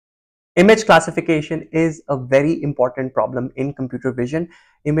Image classification is a very important problem in computer vision.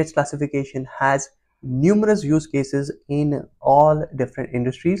 Image classification has numerous use cases in all different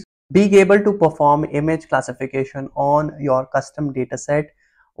industries. Being able to perform image classification on your custom dataset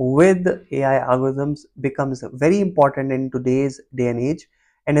with AI algorithms becomes very important in today's day and age.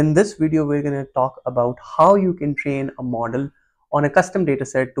 And in this video, we're going to talk about how you can train a model on a custom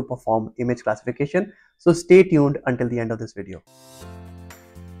dataset to perform image classification. So stay tuned until the end of this video.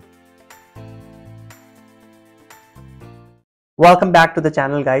 Welcome back to the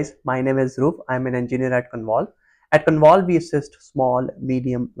channel, guys. My name is Dhruv. I'm an engineer at Convolve. At Convolve, we assist small,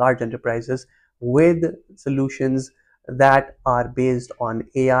 medium, large enterprises with solutions that are based on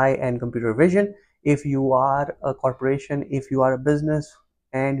AI and computer vision. If you are a corporation, if you are a business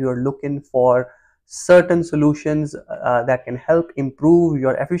and you're looking for certain solutions that can help improve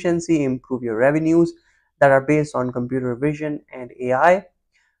your efficiency, improve your revenues that are based on computer vision and AI,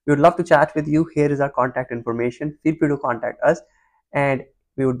 we would love to chat with you. Here is our contact information. Feel free to contact us and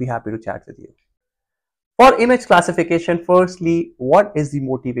we would be happy to chat with you. For image classification, firstly, what is the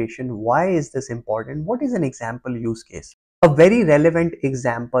motivation? Why is this important? What is an example use case? A very relevant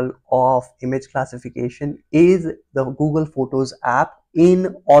example of image classification is the Google Photos app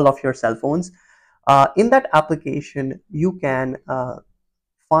in all of your cell phones. In that application, you can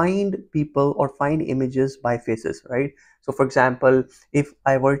find people or find images by faces, right? So for example, if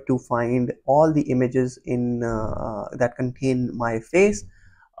I were to find all the images in that contain my face,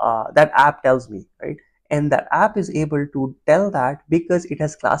 that app tells me, right? And that app is able to tell that because it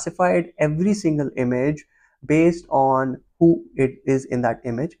has classified every single image based on who it is in that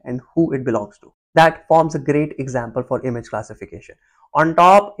image and who it belongs to. That forms a great example for image classification. On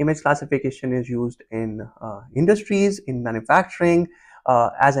top, image classification is used in industries, in manufacturing.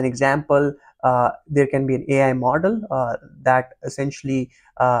 As an example, there can be an AI model that essentially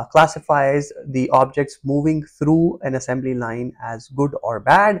classifies the objects moving through an assembly line as good or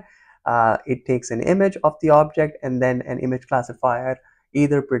bad. It takes an image of the object, and then an image classifier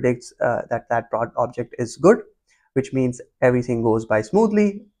either predicts that object is good, which means everything goes by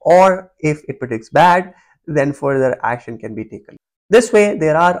smoothly, or if it predicts bad, then further action can be taken. This way,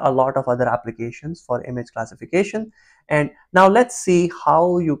 there are a lot of other applications for image classification. And now let's see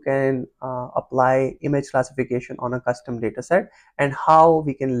how you can apply image classification on a custom dataset and how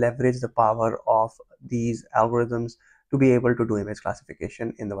we can leverage the power of these algorithms to be able to do image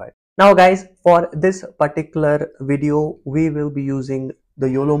classification in the wild. Now guys, for this particular video, we will be using the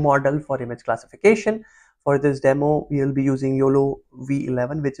Yolo model for image classification. For this demo, we will be using Yolo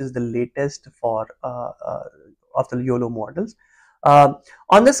V11, which is the latest for of the Yolo models.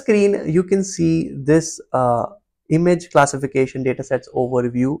 On the screen, you can see this image classification datasets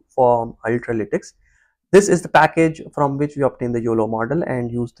overview from Ultralytics. This is the package from which we obtain the Yolo model and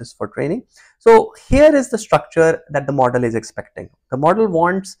use this for training. So here is the structure that the model is expecting. The model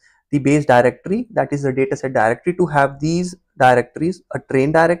wants the base directory, that is the dataset directory, to have these directories: a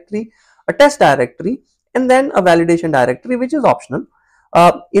train directory, a test directory, and then a validation directory, which is optional.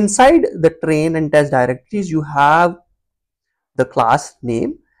 Inside the train and test directories, you have the class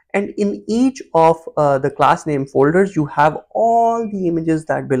name, and in each of the class name folders, you have all the images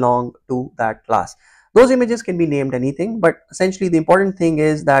that belong to that class. Those images can be named anything, but essentially the important thing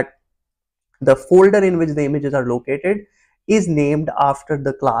is that the folder in which the images are located is named after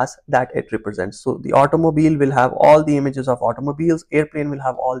the class that it represents. So the automobile will have all the images of automobiles, airplane will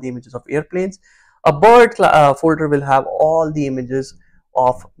have all the images of airplanes, a bird folder will have all the images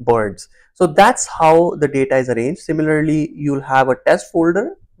of birds. So that's how the data is arranged. Similarly, you'll have a test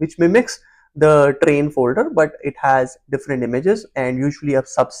folder which mimics the train folder, but it has different images and usually a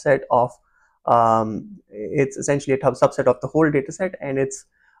subset of it's essentially a subset of the whole data set, and it's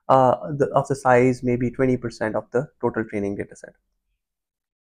of the size maybe 20% of the total training data set.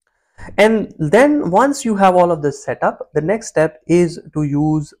 And then once you have all of this set up, the next step is to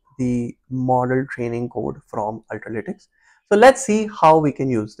use the model training code from Ultralytics. So let's see how we can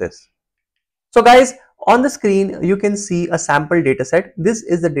use this. So guys, on the screen, you can see a sample dataset. This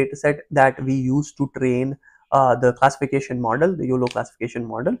is the dataset that we use to train the classification model, the Yolo classification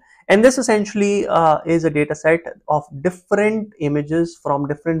model. And this essentially is a dataset of different images from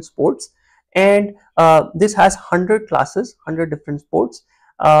different sports. And this has 100 classes, 100 different sports.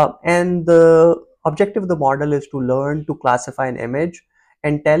 And the objective of the model is to learn to classify an image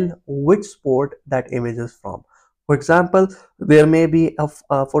and tell which sport that image is from. For example, there may be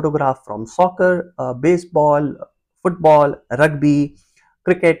a photograph from soccer, baseball, football, rugby,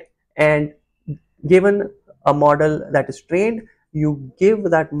 cricket, and given a model that is trained, you give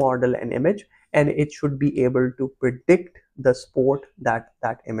that model an image and it should be able to predict the sport that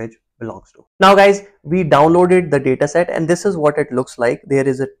that image belongs to. Now guys, we downloaded the dataset and this is what it looks like. There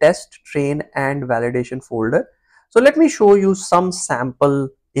is a test, train and validation folder. So let me show you some sample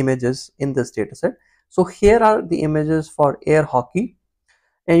images in this dataset. So here are the images for air hockey,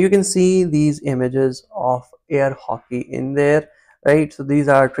 and you can see these images of air hockey in there, right? So these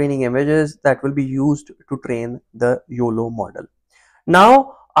are training images that will be used to train the YOLO model.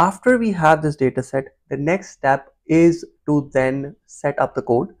 Now, after we have this data set, the next step is to then set up the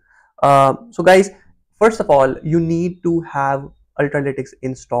code. So guys, first of all, you need to have Ultralytics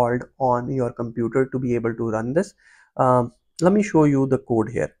installed on your computer to be able to run this. Let me show you the code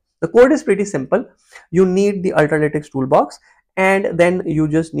here. The code is pretty simple. You need the Ultralytics toolbox, and then you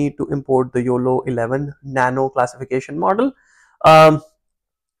just need to import the YOLO 11 nano classification model. And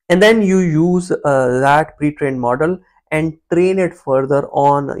then you use that pre-trained model and train it further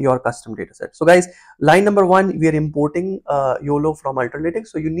on your custom dataset. So guys, line number one, we are importing YOLO from Ultralytics.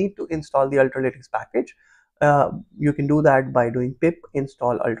 So you need to install the Ultralytics package. You can do that by doing pip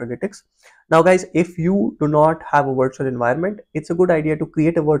install Ultralytics. Now guys, if you do not have a virtual environment, it's a good idea to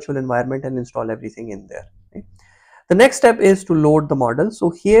create a virtual environment and install everything in there. Okay? The next step is to load the model. So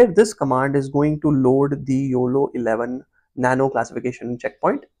here this command is going to load the YOLO 11 nano classification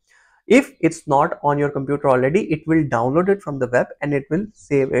checkpoint. If it's not on your computer already, it will download it from the web and it will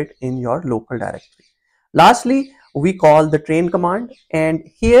save it in your local directory. Lastly, we call the train command, and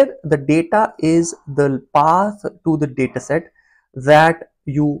here the data is the path to the dataset that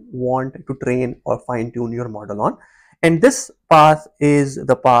you want to train or fine tune your model on. And this path is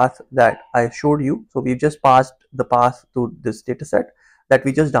the path that I showed you. So we just passed the path to this dataset that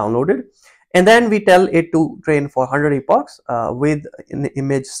we just downloaded. And then we tell it to train for 100 epochs with an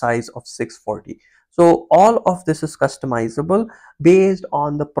image size of 640. So all of this is customizable based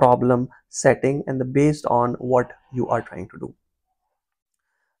on the problem setting and based on what you are trying to do.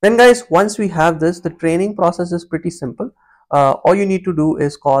 Then guys, once we have this, the training process is pretty simple. All you need to do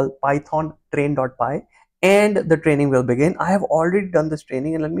is call python train.py and the training will begin. I have already done this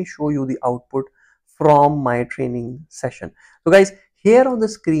training, and let me show you the output from my training session. So guys, here on the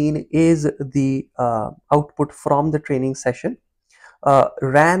screen is the output from the training session.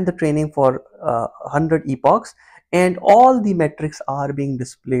 Ran the training for 100 epochs, and all the metrics are being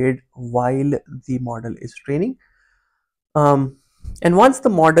displayed while the model is training. And once the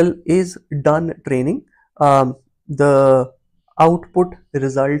model is done training, the output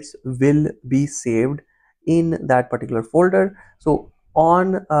results will be saved in that particular folder. So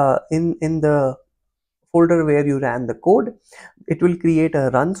on in the folder where you ran the code, it will create a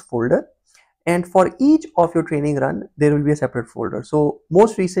runs folder, and for each of your training run there will be a separate folder. So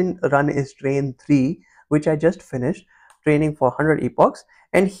most recent run is train 3, which I just finished training for 100 epochs,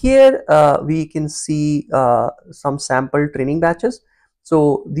 and here we can see some sample training batches.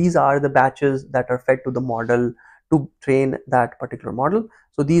 So these are the batches that are fed to the model to train that particular model.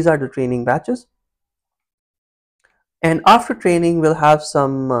 So these are the training batches, and after training we'll have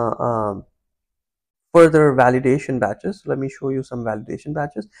some further validation batches. Let me show you some validation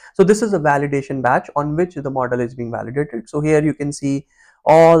batches. So this is a validation batch on which the model is being validated. So here you can see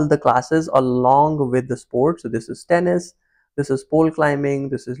all the classes along with the sport. So this is tennis, this is pole climbing,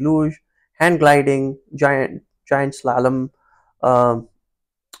 this is luge, hand gliding, giant slalom. All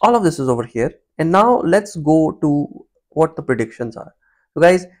of this is over here. And now let's go to what the predictions are. So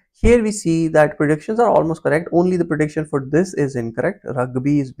guys, here we see that predictions are almost correct. Only the prediction for this is incorrect.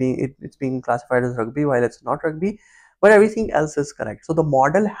 Rugby is it's being classified as rugby while it's not rugby, but everything else is correct. So the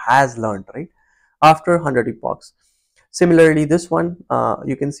model has learned, right, after 100 epochs. Similarly, this one,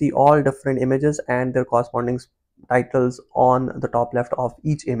 you can see all different images and their corresponding titles on the top left of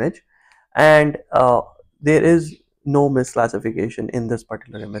each image, and there is no misclassification in this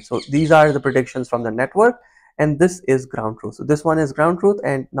particular image. So these are the predictions from the network, and this is ground truth. So this one is ground truth,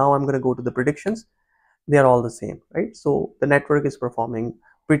 and now I'm going to go to the predictions. They are all the same, right? So the network is performing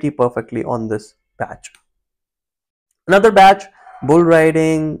pretty perfectly on this batch. Another batch, bull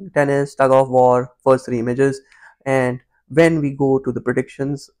riding, tennis, tug of war, first 3 images, and when we go to the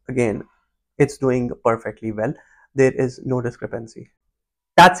predictions, again, it's doing perfectly well. There is no discrepancy.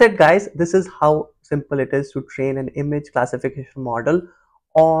 That's it guys. This is how simple it is to train an image classification model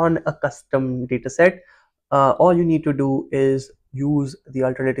on a custom dataset. All you need to do is use the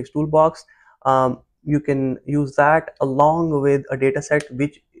Ultralytics toolbox. You can use that along with a dataset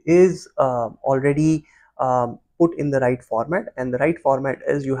which is already put in the right format, and the right format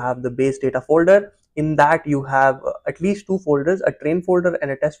is you have the base data folder. In that you have at least 2 folders, a train folder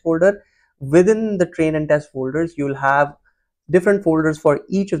and a test folder. Within the train and test folders, you'll have different folders for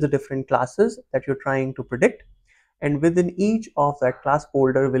each of the different classes that you're trying to predict. and within each of that class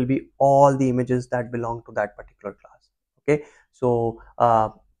folder will be all the images that belong to that particular class. Okay, so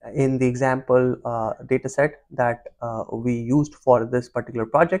in the example dataset that we used for this particular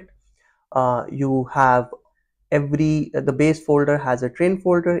project, you have the base folder has a train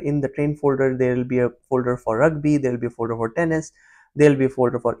folder. In the train folder there will be a folder for rugby, there will be a folder for tennis, there will be a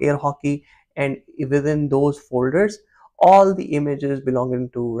folder for air hockey, and within those folders all the images belonging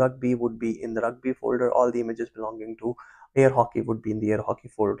to rugby would be in the rugby folder, all the images belonging to air hockey would be in the air hockey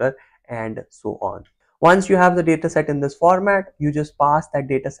folder, and so on. Once you have the data set in this format, you just pass that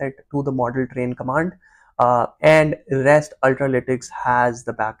data set to the model train command, and REST Ultralytics has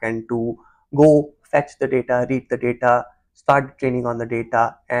the backend to go fetch the data, read the data, start training on the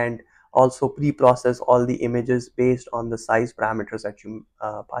data, and also pre-process all the images based on the size parameters that you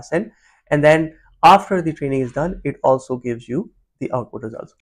pass in. And then after the training is done, it also gives you the output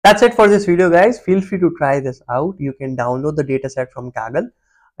results. That's it for this video, guys. Feel free to try this out. You can download the dataset from Kaggle.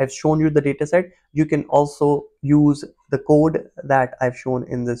 I've shown you the dataset. You can also use the code that I've shown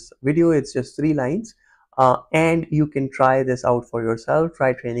in this video. It's just 3 lines. And you can try this out for yourself.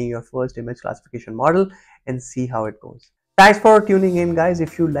 Try training your first image classification model and see how it goes. Thanks for tuning in, guys.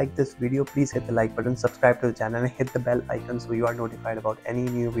 If you like this video, please hit the like button, subscribe to the channel, and hit the bell icon so you are notified about any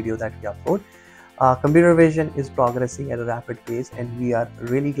new video that we upload. Computer vision is progressing at a rapid pace, and we are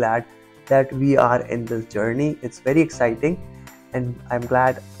really glad that we are in this journey. It's very exciting, and I'm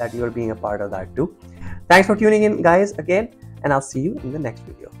glad that you're being a part of that too. Thanks for tuning in, guys, again, and I'll see you in the next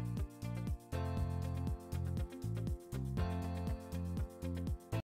video.